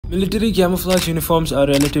Military camouflage uniforms are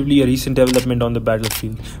relatively a recent development on the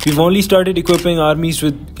battlefield. We've only started equipping armies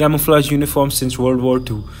with camouflage uniforms since World War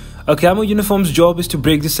II. A camo uniform's job is to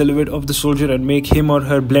break the silhouette of the soldier and make him or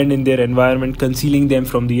her blend in their environment, concealing them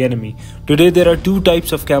from the enemy. Today there are two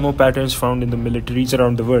types of camo patterns found in the militaries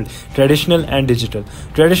around the world, traditional and digital.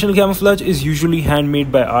 Traditional camouflage is usually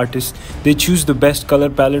handmade by artists. They choose the best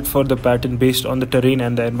color palette for the pattern based on the terrain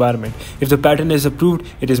and the environment. If the pattern is approved,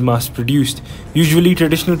 it is mass produced. Usually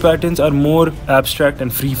traditional patterns are more abstract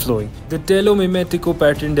and free-flowing. The telo mimetico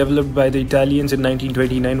pattern developed by the Italians in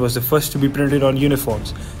 1929 was the first to be printed on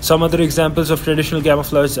uniforms. Some other examples of traditional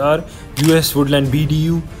camouflage are US Woodland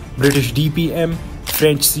BDU, British DPM,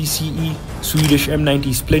 French CCE, Swedish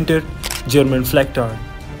M90 Splinter, German Flaktarn.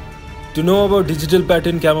 To know about digital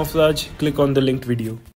pattern camouflage, click on the linked video.